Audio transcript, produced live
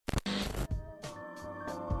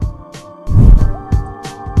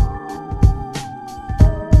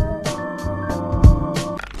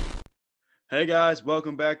Hey guys,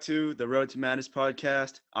 welcome back to the Road to Madness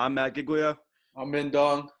podcast. I'm Matt Giglio. I'm in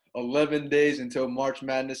Dong. 11 days until March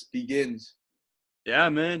Madness begins. Yeah,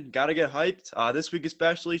 man, gotta get hyped. This week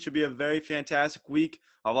especially should be a very fantastic week.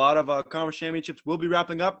 A lot of conference championships will be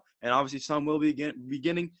wrapping up, and obviously some will be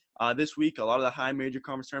beginning this week. A lot of the high major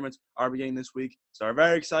conference tournaments are beginning this week, so we're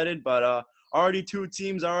very excited. But already two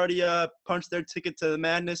teams already punched their ticket to the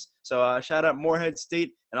madness. So shout out Morehead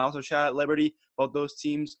State and also shout out Liberty. Both those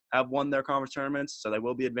teams have won their conference tournaments, so they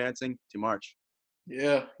will be advancing to March.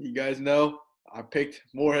 Yeah, you guys know I picked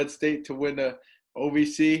Morehead State to win the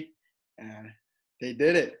OVC, and they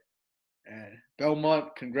did it. And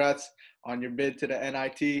Belmont, congrats on your bid to the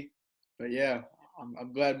NIT. But yeah,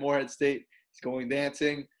 I'm glad Morehead State is going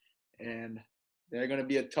dancing, and they're going to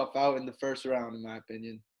be a tough out in the first round, in my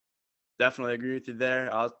opinion. Definitely agree with you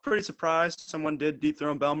there. I was pretty surprised someone did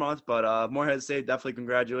dethrone Belmont, but Morehead State, definitely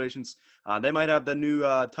congratulations. They might have the new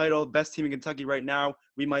title, best team in Kentucky right now.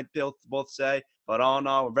 We might both say, but all in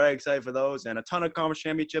all, we're very excited for those. And a ton of conference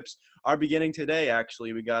championships are beginning today,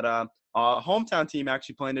 actually. We got a hometown team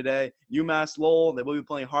actually playing today, UMass Lowell. They will be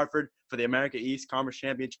playing Hartford for the America East Conference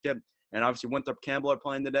Championship. And obviously Winthrop Campbell are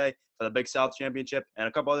playing today for the Big South Championship. And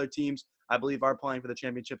a couple other teams I believe are playing for the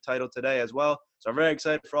championship title today as well. So I'm very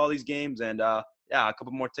excited for all these games. And, a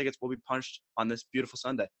couple more tickets will be punched on this beautiful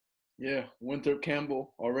Sunday. Yeah, Winthrop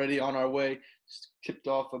Campbell already on our way. Tipped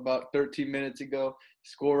off about 13 minutes ago.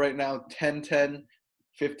 Score right now 10-10,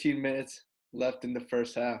 15 minutes left in the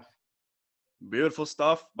first half. Beautiful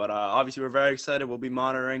stuff. But obviously, we're very excited. We'll be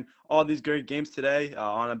monitoring all these great games today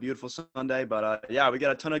on a beautiful Sunday. But we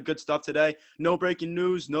got a ton of good stuff today. No breaking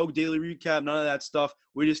news, no daily recap, none of that stuff.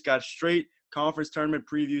 We just got straight conference tournament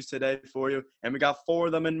previews today for you. And we got 4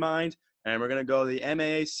 of them in mind. And we're going to go the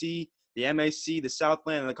MAAC, the MAC, the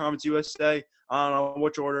Southland, and the Conference USA. I don't know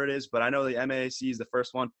which order it is, but I know the MAAC is the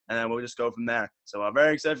first one. And then we'll just go from there. So I'm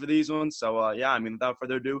very excited for these ones. So, without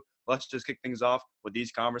further ado, let's just kick things off with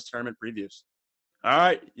these conference tournament previews. All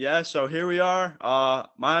right. Yeah. So here we are.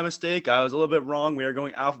 My mistake. I was a little bit wrong. We are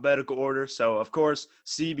going alphabetical order. So, of course,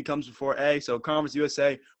 C becomes before A. So, Conference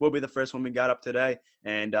USA will be the first one we got up today.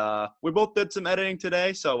 And we both did some editing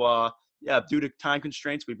today. So, due to time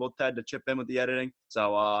constraints, we both had to chip in with the editing.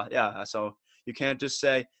 So, So, you can't just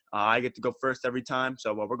say I get to go first every time.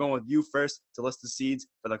 So, we're going with you first to list the seeds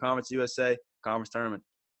for the Conference USA Conference Tournament.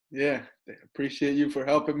 Yeah, appreciate you for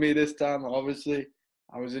helping me this time. Obviously,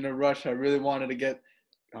 I was in a rush. I really wanted to get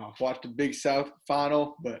watch the Big South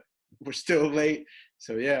final, but we're still late.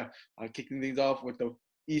 So yeah, kicking things off with the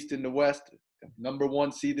East and the West. The number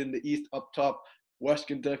 1 seed in the East up top, West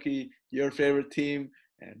Kentucky, your favorite team,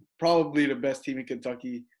 and probably the best team in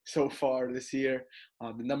Kentucky so far this year.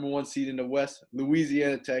 The number 1 seed in the West,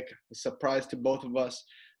 Louisiana Tech, a surprise to both of us.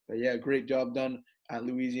 But yeah, great job done at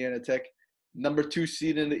Louisiana Tech. Number 2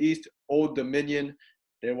 seed in the East, Old Dominion.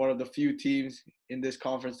 They're one of the few teams in this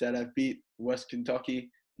conference that have beat West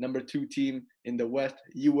Kentucky. Number 2 team in the West,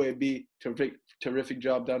 UAB. Terrific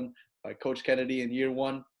job done by Coach Kennedy in year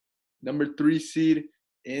 1. Number 3 seed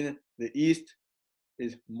in the East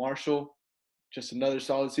is Marshall. Just another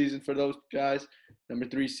solid season for those guys. Number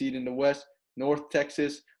 3 seed in the West, North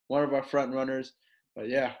Texas, one of our front runners. But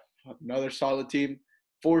yeah, another solid team.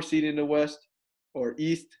 4 seed in the West or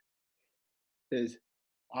East is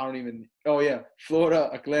Florida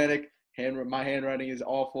Atlantic. My handwriting is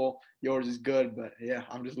awful. Yours is good, but yeah,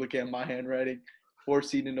 I'm just looking at my handwriting. 4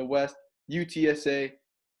 seed in the West, UTSA.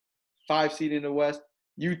 5 seed in the West,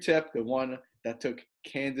 UTEP, the one that took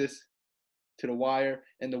Kansas to the wire,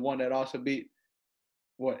 and the one that also beat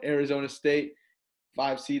Arizona State.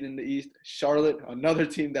 5 seed in the East, Charlotte, another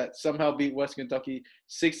team that somehow beat West Kentucky.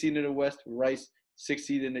 6 seed in the West, Rice. 6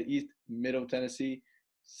 seed in the East, Middle Tennessee.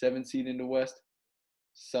 7 seed in the West,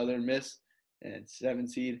 Southern Miss, and 7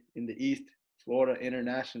 seed in the East, Florida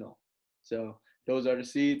International. So those are the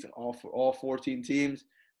seeds, all 14 teams.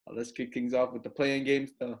 Let's kick things off with the playing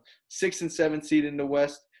games. The 6 and 7 seed in the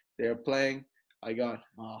West, they are playing. I got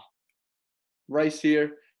Rice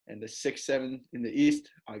here, and the 6-7 in the East,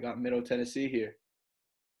 I got Middle Tennessee here.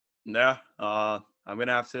 Yeah, I'm going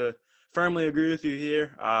to have to firmly agree with you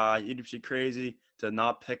here. You'd be crazy to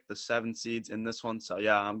not pick the 7 seeds in this one. So,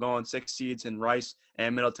 yeah, I'm going 6 seeds in Rice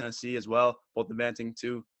and Middle Tennessee as well, both advancing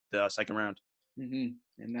to the second round. Mm-hmm.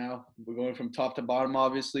 And now we're going from top to bottom,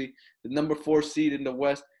 obviously. The number 4 seed in the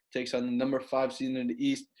West takes on the number 5 seed in the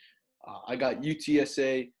East. I got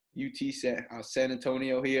UTSA, San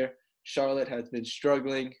Antonio here. Charlotte has been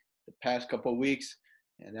struggling the past couple of weeks,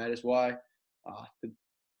 and that is why. The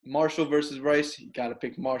Marshall versus Rice, you got to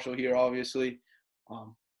pick Marshall here, obviously.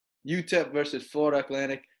 UTEP versus Florida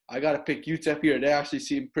Atlantic. I got to pick UTEP here. They actually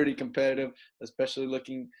seem pretty competitive, especially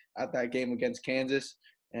looking at that game against Kansas.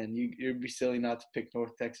 And you'd be silly not to pick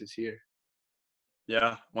North Texas here.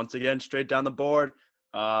 Yeah, once again, straight down the board.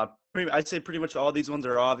 I'd say pretty much all these ones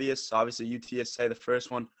are obvious. Obviously, UTSA, the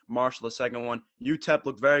first one, Marshall, the second one. UTEP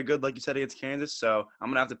looked very good, like you said, against Kansas, so I'm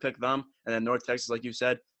going to have to pick them. And then North Texas, like you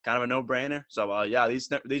said, kind of a no-brainer. So, yeah, these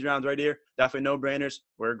rounds right here, definitely no-brainers.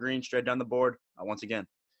 We're green straight down the board once again.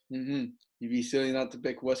 Mm-hmm. You'd be silly not to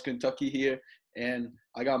pick West Kentucky here. And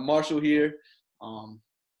I got Marshall here.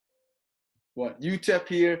 UTEP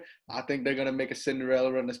here, I think they're going to make a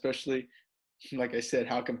Cinderella run, especially, like I said,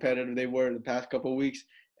 how competitive they were the past couple of weeks.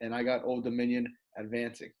 And I got Old Dominion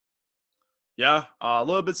advancing. Yeah, a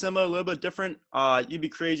little bit similar, a little bit different. You'd be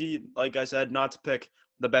crazy, like I said, not to pick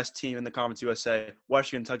the best team in the Conference USA.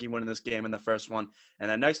 Western Kentucky winning this game in the first one. And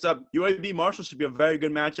then next up, UAB Marshall should be a very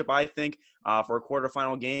good matchup, I think, for a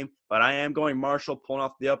quarterfinal game. But I am going Marshall, pulling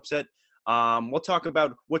off the upset. We'll talk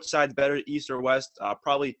about which side's better, East or West,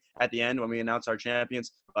 probably at the end when we announce our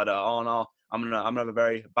champions. But all in all, I'm gonna have a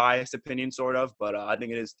very biased opinion, sort of. But I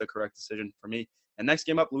think it is the correct decision for me. And next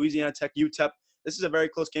game up, Louisiana Tech, UTEP. This is a very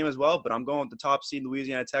close game as well, but I'm going with the top seed,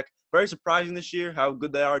 Louisiana Tech. Very surprising this year how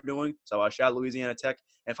good they are doing. So shout out Louisiana Tech.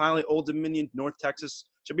 And finally, Old Dominion, North Texas.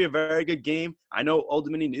 Should be a very good game. I know Old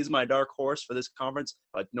Dominion is my dark horse for this conference,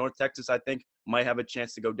 but North Texas, I think, might have a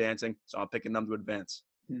chance to go dancing. So I'm picking them to advance.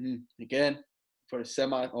 Mm-hmm. Again, for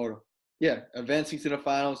the advancing to the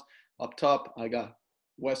finals. Up top, I got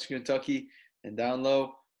Western Kentucky, and down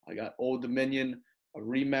low, I got Old Dominion, a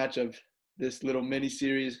rematch of this little mini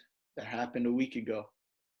series that happened a week ago.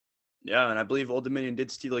 Yeah, and I believe Old Dominion did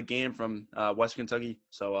steal a game from West Kentucky.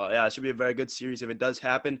 So, yeah, it should be a very good series if it does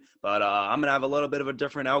happen. But I'm going to have a little bit of a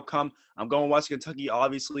different outcome. I'm going West Kentucky,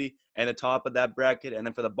 obviously, and the top of that bracket. And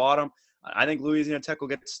then for the bottom, I think Louisiana Tech will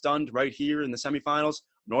get stunned right here in the semifinals.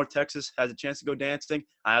 North Texas has a chance to go dancing.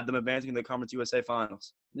 I have them advancing to the Conference USA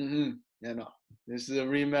Finals. Mm-hmm. Yeah, no. This is a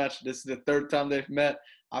rematch. This is the third time they've met.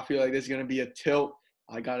 I feel like this is going to be a tilt.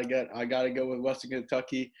 I gotta go with Western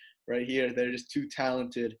Kentucky right here. They're just too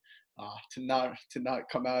talented to not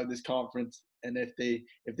come out of this conference. And if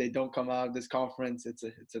they don't come out of this conference, it's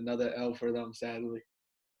another L for them, sadly.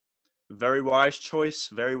 Very wise choice.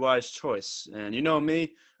 Very wise choice. And you know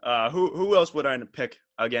me. Who else would I pick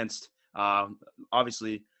against?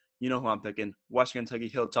 Obviously, you know who I'm picking. Western Kentucky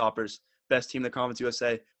Hilltoppers, best team in the Conference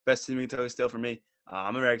USA, best team in Kentucky still for me.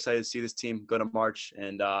 I'm very excited to see this team go to March,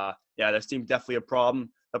 and yeah, this team's definitely a problem.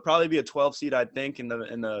 They'll probably be a 12 seed, I think, in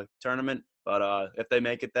the tournament. But if they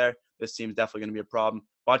make it there, this team's definitely going to be a problem.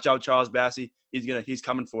 Watch out, Charles Bassey. He's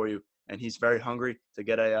coming for you, and he's very hungry to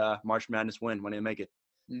get a March Madness win when they make it.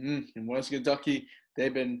 Mm-hmm. In West Kentucky,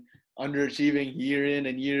 they've been underachieving year in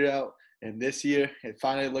and year out, and this year it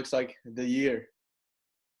finally looks like the year.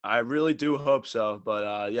 I really do hope so,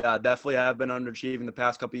 but yeah, definitely have been underachieving the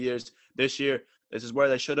past couple of years. This year, this is where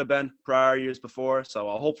they should have been prior years before. So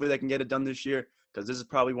hopefully they can get it done this year, because this is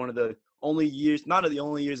probably one of the only years, not the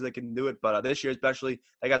only years they can do it, but this year especially,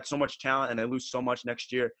 they got so much talent and they lose so much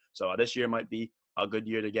next year. So this year might be a good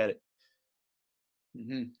year to get it.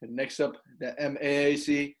 Mm-hmm. And next up, the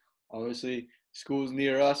MAAC, obviously schools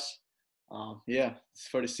near us. Yeah,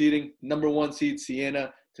 for the seeding, number 1 seed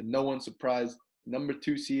Siena, to no one's surprise. Number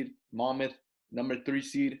 2 seed Monmouth. Number 3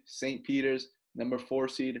 seed St. Peter's. Number 4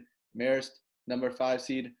 seed Marist. Number 5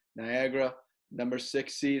 seed Niagara. Number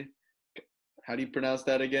 6 seed, how do you pronounce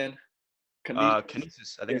that again?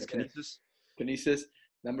 Canisius. I think it's Canisius. Canisius.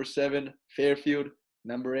 Number 7, Fairfield.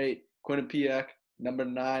 Number 8, Quinnipiac. Number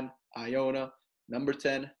 9, Iona. Number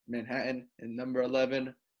 10, Manhattan. And number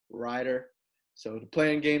 11, Ryder. So the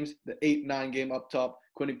playing games, the 8-9 game up top,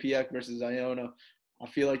 Quinnipiac versus Iona. I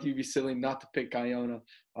feel like you'd be silly not to pick Iona.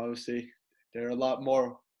 Obviously, they're a lot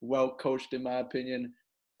more well-coached, in my opinion.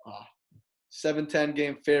 7-10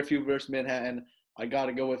 game, Fairfield versus Manhattan. I got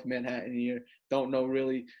to go with Manhattan here. Don't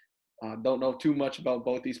know too much about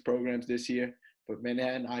both these programs this year. But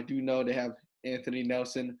Manhattan, I do know they have Anthony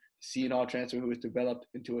Nelson, CNR transfer, who has developed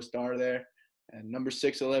into a star there. And number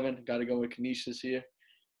 6-11, got to go with Canisius here.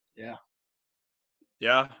 Yeah.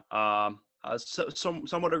 Yeah.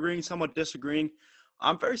 Somewhat agreeing, somewhat disagreeing.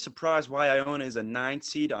 I'm very surprised why Iona is a 9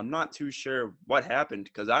 seed. I'm not too sure what happened,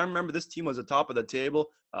 because I remember this team was at the top of the table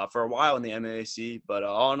for a while in the MAAC. But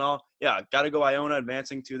all in all, yeah, got to go Iona,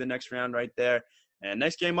 advancing to the next round right there. And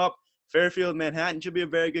next game up, Fairfield, Manhattan, should be a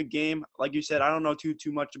very good game. Like you said, I don't know too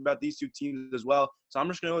much about these two teams as well. So I'm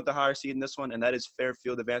just going to go with the higher seed in this one, and that is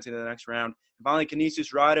Fairfield advancing to the next round. And finally,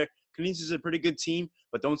 Canisius, Ryder. Canisius is a pretty good team,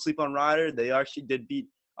 but don't sleep on Ryder. They actually did beat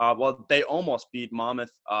they almost beat Monmouth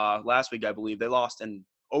last week, I believe. They lost in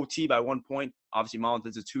OT by 1 point. Obviously, Monmouth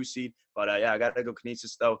is a 2 seed. But, yeah, I got to go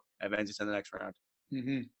Canisius, though, advancing to the next round.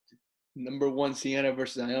 Mm-hmm. Number 1, Siena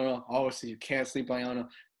versus Iona. Obviously, you can't sleep on Iona.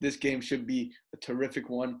 This game should be a terrific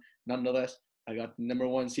one. Nonetheless, I got the number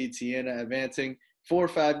 1 seed Siena advancing.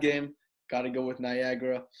 4-5 game. Got to go with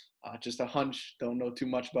Niagara. Just a hunch. Don't know too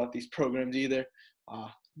much about these programs either.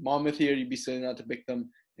 Monmouth here, you'd be silly not to pick them.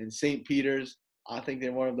 And St. Peter's, I think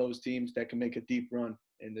they're one of those teams that can make a deep run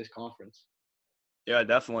in this conference. Yeah,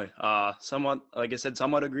 definitely. Somewhat, like I said,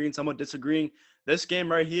 somewhat agreeing, somewhat disagreeing. This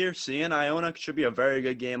game right here, Siena Iona, should be a very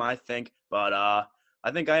good game, I think. But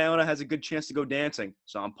I think Iona has a good chance to go dancing.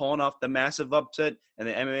 So I'm pulling off the massive upset in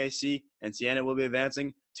the MAAC, and Siena will be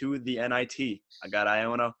advancing to the NIT. I got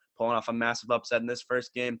Iona pulling off a massive upset in this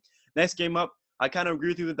first game. Next game up, I kind of agree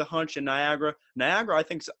with you with the hunch in Niagara. Niagara, I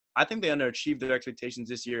think they underachieved their expectations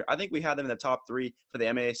this year. I think we had them in the top 3 for the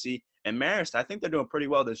MAAC. And Marist, I think they're doing pretty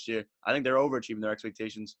well this year. I think they're overachieving their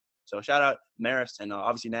expectations. So shout out Marist and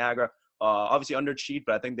obviously Niagara. Obviously underachieved,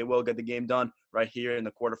 but I think they will get the game done right here in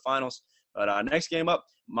the quarterfinals. But next game up,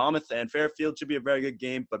 Monmouth and Fairfield should be a very good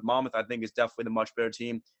game. But Monmouth, I think, is definitely the much better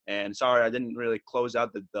team. And sorry, I didn't really close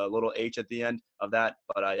out the little H at the end of that.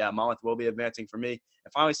 But yeah, Monmouth will be advancing for me.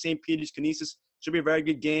 And finally, St. Peter's Canisius should be a very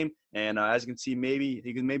good game. And as you can see,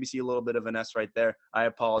 you can maybe see a little bit of an S right there. I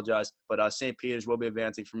apologize. But St. Peter's will be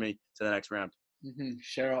advancing for me to the next round. Mm-hmm.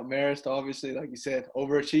 Shout out Marist, obviously, like you said,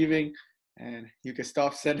 overachieving. And you can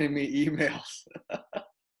stop sending me emails.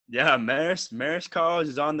 Yeah, Marist College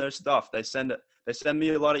is on their stuff. They send me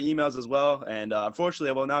a lot of emails as well. And unfortunately,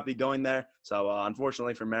 I will not be going there. So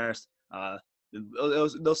unfortunately for Marist,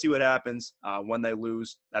 they'll see what happens when they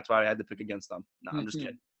lose. That's why I had to pick against them. No, I'm just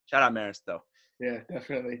kidding. Shout out Marist, though. Yeah,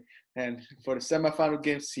 definitely. And for the semifinal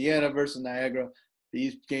game, Siena versus Niagara,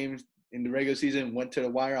 these games in the regular season went to the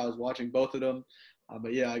wire. I was watching both of them.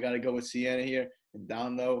 But, yeah, I got to go with Siena here. And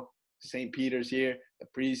down low, St. Peter's here. The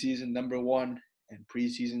preseason number 1 and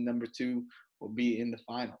preseason number 2 will be in the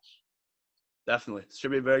finals. Definitely. It should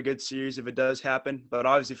be a very good series if it does happen. But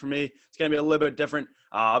obviously for me, it's going to be a little bit different.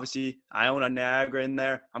 Obviously, I own a Niagara in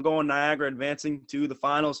there. I'm going Niagara advancing to the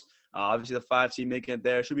finals. Obviously, the 5 seed making it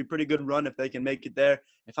there. Should be a pretty good run if they can make it there.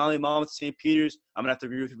 And finally, Monmouth, St. Peter's. I'm going to have to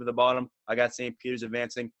agree with you for the bottom. I got St. Peter's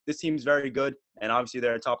advancing. This team's very good, and obviously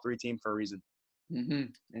they're a top 3 team for a reason. Mm-hmm.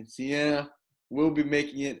 And Siena will be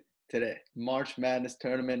making it to the March Madness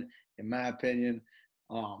tournament, in my opinion.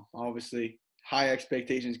 Obviously, high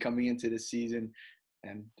expectations coming into this season.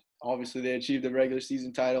 And obviously, they achieved the regular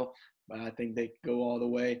season title. But I think they could go all the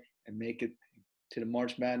way and make it to the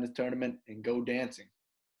March Madness tournament and go dancing.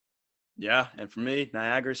 Yeah, and for me,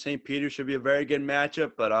 Niagara St. Peter's should be a very good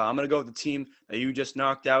matchup, but I'm going to go with the team that you just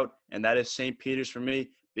knocked out, and that is St. Peter's for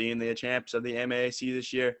me, being the champs of the MAAC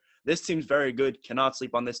this year. This team's very good. Cannot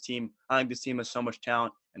sleep on this team. I think this team has so much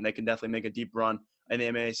talent, and they can definitely make a deep run in the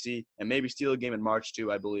MAAC and maybe steal a game in March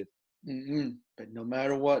too, I believe. Mm-hmm. But no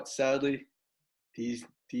matter what, sadly, these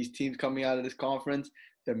teams coming out of this conference,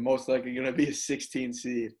 they're most likely going to be a 16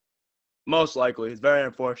 seed. Most likely. It's very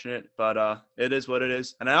unfortunate, but it is what it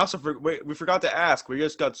is. And I also we forgot to ask. We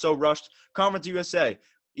just got so rushed. Conference USA,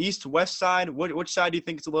 East, West side. Which side do you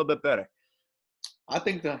think is a little bit better? I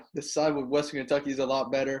think the side with Western Kentucky is a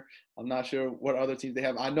lot better. I'm not sure what other teams they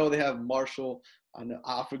have. I know they have Marshall.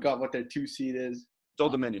 I forgot what their 2 seed is.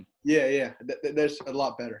 Old Dominion. Yeah. There's a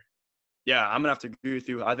lot better. Yeah, I'm going to have to agree with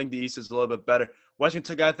you. I think the East is a little bit better. Western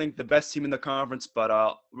Kentucky, I think, the best team in the conference, but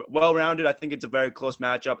well-rounded. I think it's a very close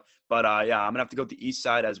matchup. But, yeah, I'm going to have to go with the East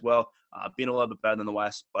side as well, being a little bit better than the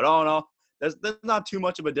West. But all in all, there's not too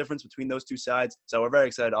much of a difference between those 2 sides. So we're very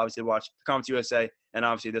excited, obviously, to watch the Conference USA and,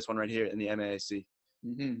 obviously, this one right here in the MAAC.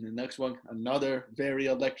 Mm-hmm. The next one, another very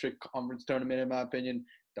electric conference tournament, in my opinion,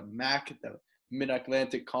 the MAAC, the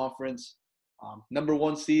Mid-Atlantic Conference. Number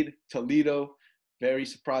 1 seed, Toledo. Very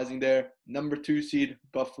surprising there. Number 2 seed,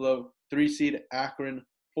 Buffalo. 3 seed, Akron.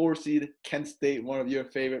 4 seed, Kent State, one of your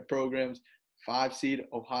favorite programs. 5 seed,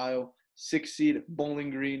 Ohio. 6 seed,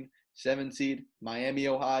 Bowling Green. 7 seed, Miami,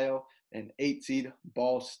 Ohio. And 8 seed,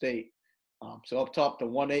 Ball State. So up top, the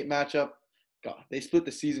 1-8 matchup. They split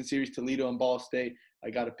the season series, Toledo and Ball State.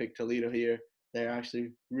 I got to pick Toledo here. They're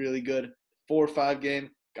actually really good. 4-5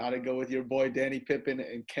 game. Got to go with your boy Danny Pippen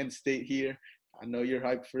and Kent State here. I know you're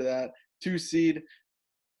hyped for that. 2 seed,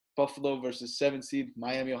 Buffalo versus 7 seed,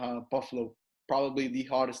 Miami, Ohio. Buffalo, probably the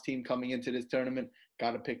hottest team coming into this tournament.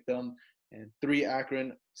 Got to pick them. And 3,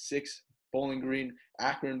 Akron. 6, Bowling Green.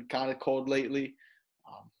 Akron kind of cold lately.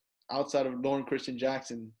 Outside of Lauren Christian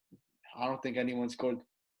Jackson, I don't think anyone scored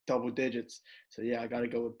double digits. So, yeah, I got to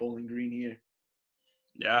go with Bowling Green here.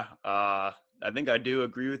 Yeah, I think I do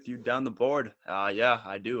agree with you down the board. Yeah,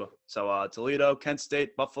 I do. So Toledo, Kent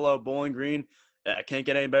State, Buffalo, Bowling Green. I can't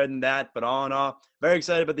get any better than that. But all in all, very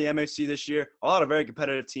excited about the MAC this year. A lot of very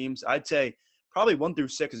competitive teams. I'd say probably 1 through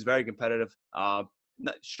 6 is very competitive.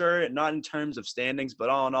 Sure, not in terms of standings, but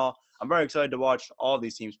all in all, I'm very excited to watch all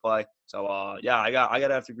these teams play. So yeah, I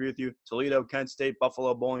gotta have to agree with you. Toledo, Kent State,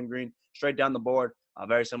 Buffalo, Bowling Green, straight down the board.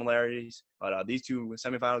 Very similarities, but these two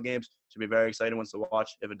semifinal games should be very exciting ones to watch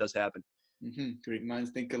if it does happen. Great minds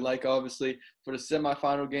think alike, obviously. For the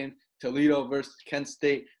semifinal game, Toledo versus Kent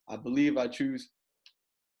State, I believe I choose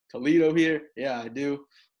Toledo here. Yeah, I do.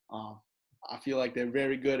 Um, I feel like they're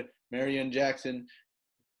very good. Marion Jackson,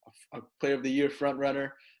 a player of the year front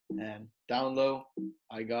runner. And down low,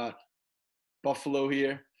 I got Buffalo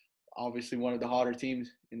here. Obviously, one of the hotter teams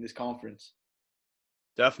in this conference.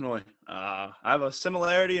 Definitely. I have a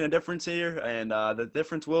similarity and a difference here, and the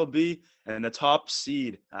difference will be in the top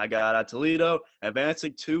seed. I got Toledo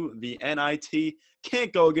advancing to the NIT.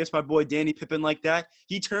 Can't go against my boy Danny Pippen like that.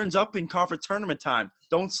 He turns up in conference tournament time.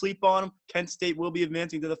 Don't sleep on him. Kent State will be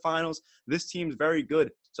advancing to the finals. This team's very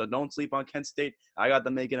good, so don't sleep on Kent State. I got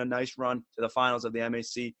them making a nice run to the finals of the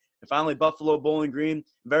MAC. And finally, Buffalo, Bowling Green,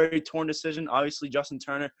 very torn decision. Obviously, Justin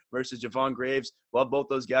Turner versus Javon Graves. Love both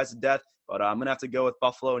those guys to death. But I'm going to have to go with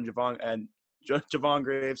Buffalo and Javon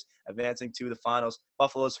Graves advancing to the finals.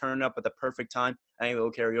 Buffalo's turning up at the perfect time. I think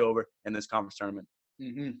they'll carry over in this conference tournament.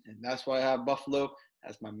 And that's why I have Buffalo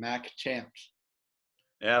as my MAAC champs.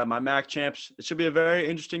 Yeah, my MAAC champs. It should be a very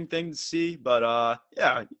interesting thing to see. But,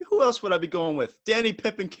 yeah, who else would I be going with? Danny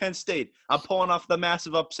Pippen, Kent State. I'm pulling off the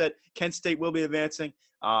massive upset. Kent State will be advancing.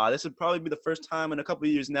 This would probably be the first time in a couple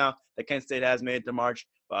of years now that Kent State has made it to March.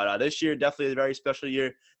 But this year, definitely a very special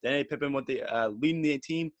year. Danny Pippen with the leading the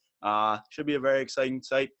team should be a very exciting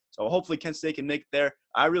sight. So hopefully Kent State can make it there.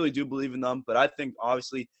 I really do believe in them. But I think,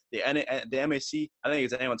 obviously, the MAC, I think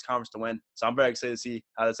it's anyone's conference to win. So I'm very excited to see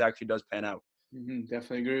how this actually does pan out.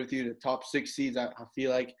 Definitely agree with you. The top 6 seeds, I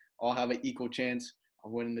feel like all have an equal chance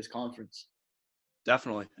of winning this conference.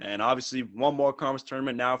 Definitely. And obviously one more conference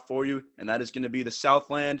tournament now for you, and that is going to be the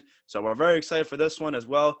Southland. So we're very excited for this one as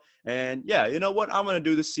well. And yeah, you know what? I'm going to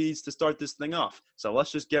do the seeds to start this thing off. So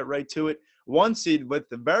let's just get right to it. 1 seed with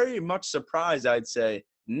very much surprise, I'd say,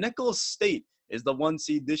 Nicholls State is the 1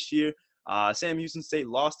 seed this year. Sam Houston State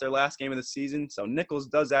lost their last game of the season. So Nicholls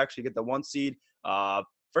does actually get the 1 seed.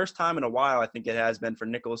 First time in a while, I think it has been for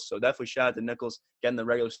Nicholls. So definitely shout out to Nicholls getting the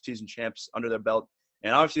regular season champs under their belt.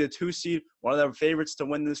 And obviously the 2 seed, one of their favorites to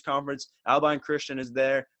win this conference, Abilene Christian is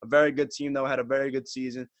there. A very good team, though, had a very good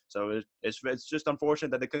season. So it's just unfortunate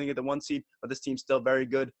that they couldn't get the 1 seed, but this team's still very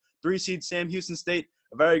good. 3 seed, Sam Houston State,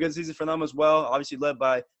 a very good season for them as well. Obviously led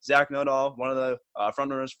by Zach Nuttall, one of the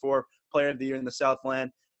frontrunners for Player of the Year in the Southland.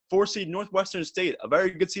 4 seed, Northwestern State, a very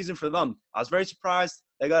good season for them. I was very surprised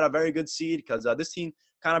they got a very good seed because this team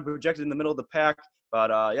kind of projected in the middle of the pack. But,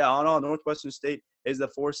 yeah, all in all, Northwestern State is the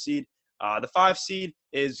 4th seed. The 5 seed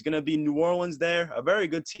is going to be New Orleans there, a very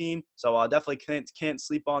good team, so I definitely can't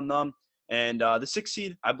sleep on them. And the 6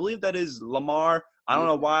 seed, I believe that is Lamar. I don't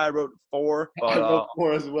know why I wrote 4. But, I wrote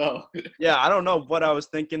 4 as well. Yeah, I don't know what I was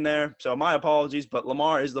thinking there, so my apologies. But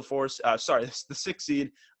Lamar is the 4th. Sorry, the 6th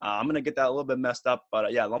seed. I'm going to get that a little bit messed up.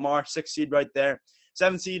 But, yeah, Lamar, 6th seed right there.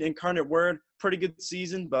 7 seed, Incarnate Word, pretty good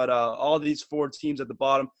season. But all these 4 teams at the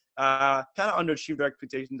bottom kind of underachieved their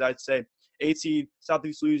expectations, I'd say. 8 seed,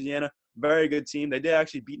 Southeast Louisiana. Very good team. They did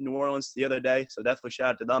actually beat New Orleans the other day, so definitely shout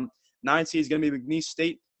out to them. 9 seed is going to be McNeese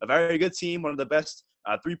State, a very good team, one of the best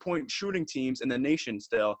 3-point shooting teams in the nation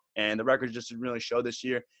still, and the record just didn't really show this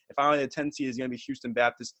year. And finally, the 10 seed is going to be Houston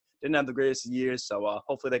Baptist. Didn't have the greatest years, so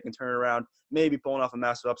hopefully they can turn it around, maybe pulling off a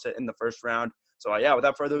massive upset in the first round. So, yeah,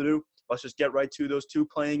 without further ado, let's just get right to those 2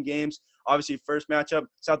 playing games. Obviously, first matchup,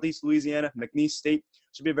 Southeast Louisiana, McNeese State.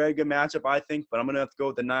 Should be a very good matchup, I think, but I'm going to have to go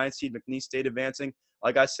with the 9 seed, McNeese State advancing.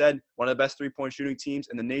 Like I said, one of the best 3-point shooting teams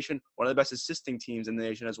in the nation, one of the best assisting teams in the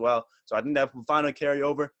nation as well. So I think that will finally carry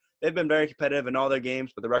over. They've been very competitive in all their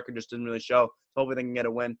games, but the record just didn't really show. So hopefully they can get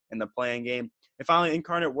a win in the playing game. And finally,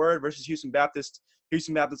 Incarnate Word versus Houston Baptist.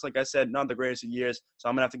 Houston Baptist, like I said, not the greatest of years. So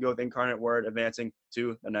I'm going to have to go with Incarnate Word advancing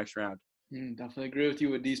to the next round. Definitely agree with you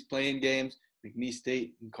with these playing games. McNeese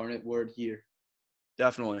State, Incarnate Word here.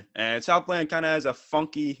 Definitely. And Southland kind of has a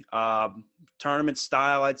funky tournament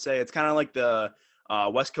style, I'd say. It's kind of like the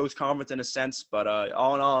West Coast Conference in a sense. But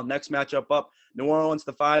all in all, next matchup up, New Orleans,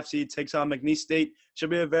 the 5 seed, takes on McNeese State. Should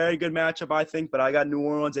be a very good matchup, I think. But I got New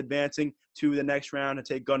Orleans advancing to the next round to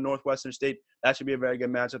take on Northwestern State. That should be a very good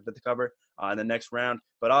matchup to cover in the next round.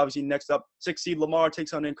 But obviously, next up, 6 seed Lamar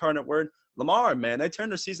takes on Incarnate Word. Lamar, man, they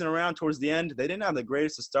turned their season around towards the end. They didn't have the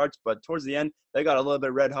greatest of starts, but towards the end, they got a little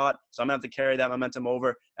bit red hot. So I'm going to have to carry that momentum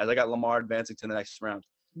over as I got Lamar advancing to the next round.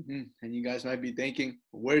 And you guys might be thinking,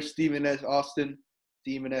 where's Stephen F. Austin?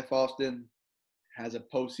 Stephen F. Austin has a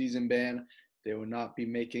postseason ban. They will not be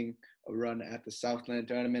making a run at the Southland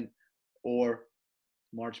tournament or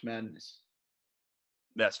March Madness.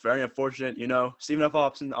 That's very unfortunate. Stephen F.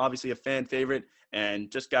 Austin, obviously a fan favorite,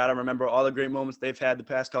 and just got to remember all the great moments they've had the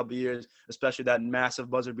past couple of years, especially that massive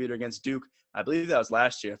buzzer beater against Duke. I believe that was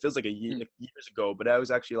last year. It feels like years ago, but that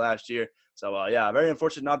was actually last year. So, yeah, very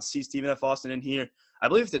unfortunate not to see Stephen F. Austin in here. I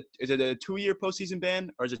believe is it a 2-year postseason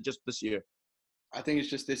ban, or is it just this year? I think it's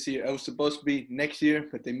just this year. It was supposed to be next year,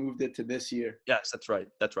 but they moved it to this year. Yes, that's right.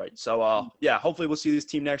 So, yeah, hopefully we'll see this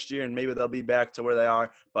team next year, and maybe they'll be back to where they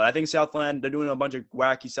are. But I think Southland, they're doing a bunch of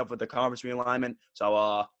wacky stuff with the conference realignment.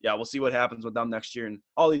 So, yeah, we'll see what happens with them next year. And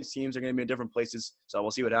all these teams are going to be in different places. So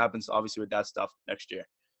we'll see what happens, obviously, with that stuff next year.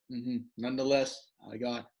 Nonetheless, I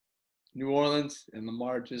got New Orleans and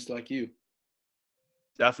Lamar just like you.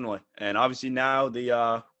 Definitely. And obviously now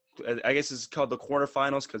I guess it's called the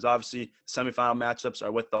quarterfinals because obviously semifinal matchups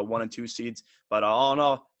are with the 1 and 2 seeds. But all in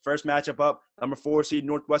all, first matchup up, number 4 seed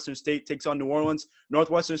Northwestern State takes on New Orleans.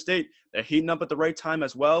 Northwestern State, they're heating up at the right time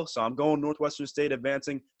as well. So I'm going Northwestern State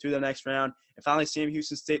advancing to the next round. And finally, Sam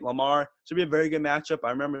Houston State Lamar. Should be a very good matchup. I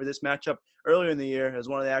remember this matchup earlier in the year as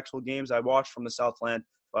one of the actual games I watched from the Southland.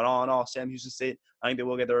 But all in all, Sam Houston State, I think they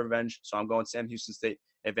will get their revenge. So I'm going Sam Houston State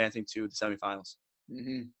advancing to the semifinals.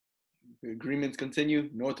 The agreements continue.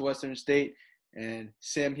 Northwestern State and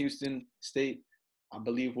Sam Houston State, I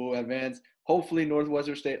believe, will advance. Hopefully,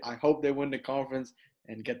 Northwestern State, I hope they win the conference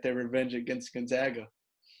and get their revenge against Gonzaga.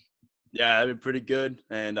 Yeah, that'd be pretty good.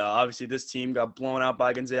 And obviously, this team got blown out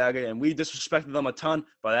by Gonzaga, and we disrespected them a ton.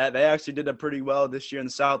 But they actually did it pretty well this year in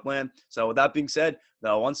the Southland. So with that being said,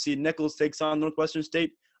 the 1 seed Nicholls takes on Northwestern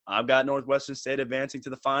State. I've got Northwestern State advancing to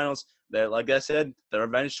the finals. Like I said, the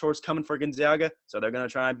revenge tour's coming for Gonzaga, so they're going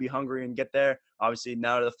to try and be hungry and get there. Obviously,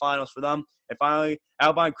 now to the finals for them. And finally,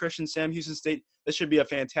 Abilene Christian, Sam Houston State. This should be a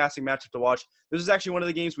fantastic matchup to watch. This is actually one of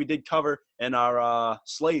the games we did cover in our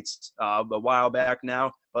slates a while back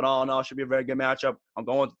now. But all in all, it should be a very good matchup. I'm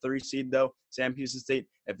going with the 3 seed, though. Sam Houston State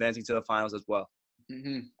advancing to the finals as well.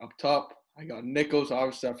 Up top, I got Nicholls.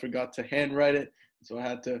 Obviously, I forgot to handwrite it, so I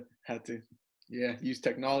had to use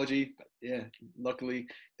technology. But yeah, luckily,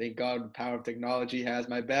 thank God, the power of technology has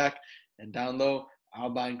my back. And down low,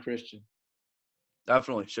 Abilene Christian.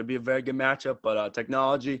 Definitely. Should be a very good matchup. But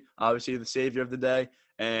technology, obviously the savior of the day.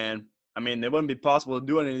 And, I mean, it wouldn't be possible to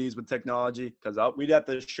do any of these with technology because we'd have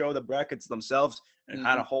to show the brackets themselves and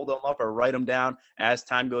kind of hold them up or write them down as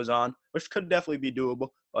time goes on, which could definitely be doable.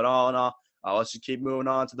 But all in all, let's just keep moving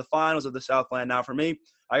on to the finals of the Southland. Now, for me,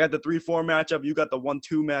 I got the 3-4 matchup. You got the 1-2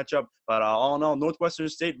 matchup. But all in all, Northwestern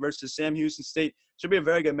State versus Sam Houston State should be a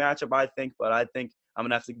very good matchup, I think. But I think I'm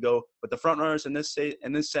going to have to go with the frontrunners in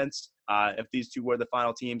this sense, if these two were the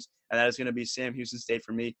final teams. And that is going to be Sam Houston State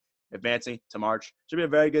for me advancing to March. Should be a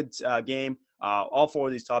very good game. All 4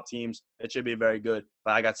 of these top teams, it should be very good.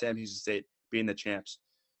 But I got Sam Houston State being the champs.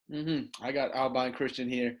 I got Abilene Christian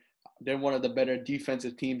here. They're one of the better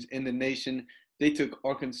defensive teams in the nation. They took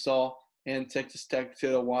Arkansas and Texas Tech to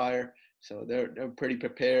the wire, so they're pretty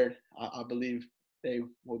prepared. I believe they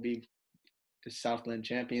will be the Southland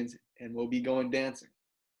champions and will be going dancing.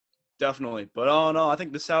 Definitely. But all in all, I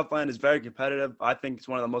think the Southland is very competitive. I think it's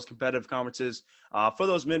one of the most competitive conferences for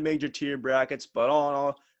those mid-major tier brackets. But all in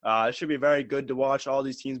all, it should be very good to watch all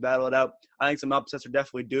these teams battle it out. I think some upsets are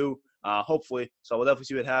definitely due, hopefully. So we'll definitely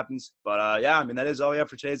see what happens. But, yeah, I mean, that is all we have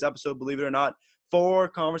for today's episode, believe it or not. 4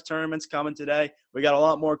 conference tournaments coming today. We got a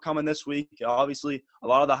lot more coming this week. Obviously, a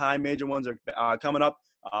lot of the high major ones are coming up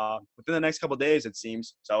within the next couple of days, it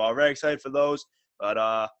seems. So I'm very excited for those. But,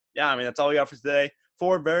 yeah, I mean, that's all we got for today.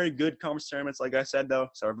 4 very good conference tournaments, like I said, though.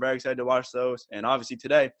 So we're very excited to watch those. And obviously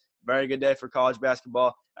today, very good day for college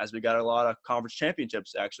basketball as we got a lot of conference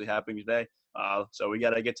championships actually happening today. So we got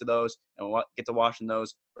to get to those and we'll get to watching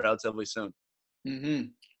those relatively soon.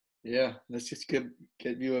 Yeah, let's just give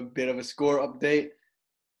you a bit of a score update.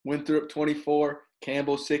 Winthrop 24,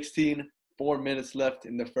 Campbell 16, 4 minutes left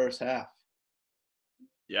in the first half.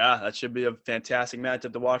 Yeah, that should be a fantastic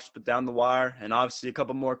matchup to watch down the wire. And obviously a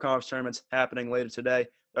couple more conference tournaments happening later today.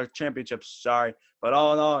 Championships, sorry. But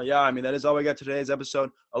all in all, yeah, I mean, that is all we got today's episode.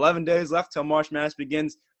 11 days left till March Madness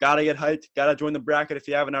begins. Got to get hyped. Got to join the bracket if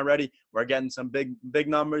you haven't already. We're getting some big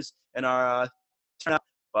numbers in our turnout.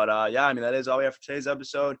 But, yeah, I mean, that is all we have for today's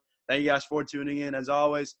episode. Thank you guys for tuning in, as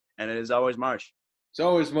always. And it is always March. It's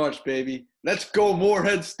always March, baby. Let's go,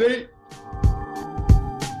 Morehead State.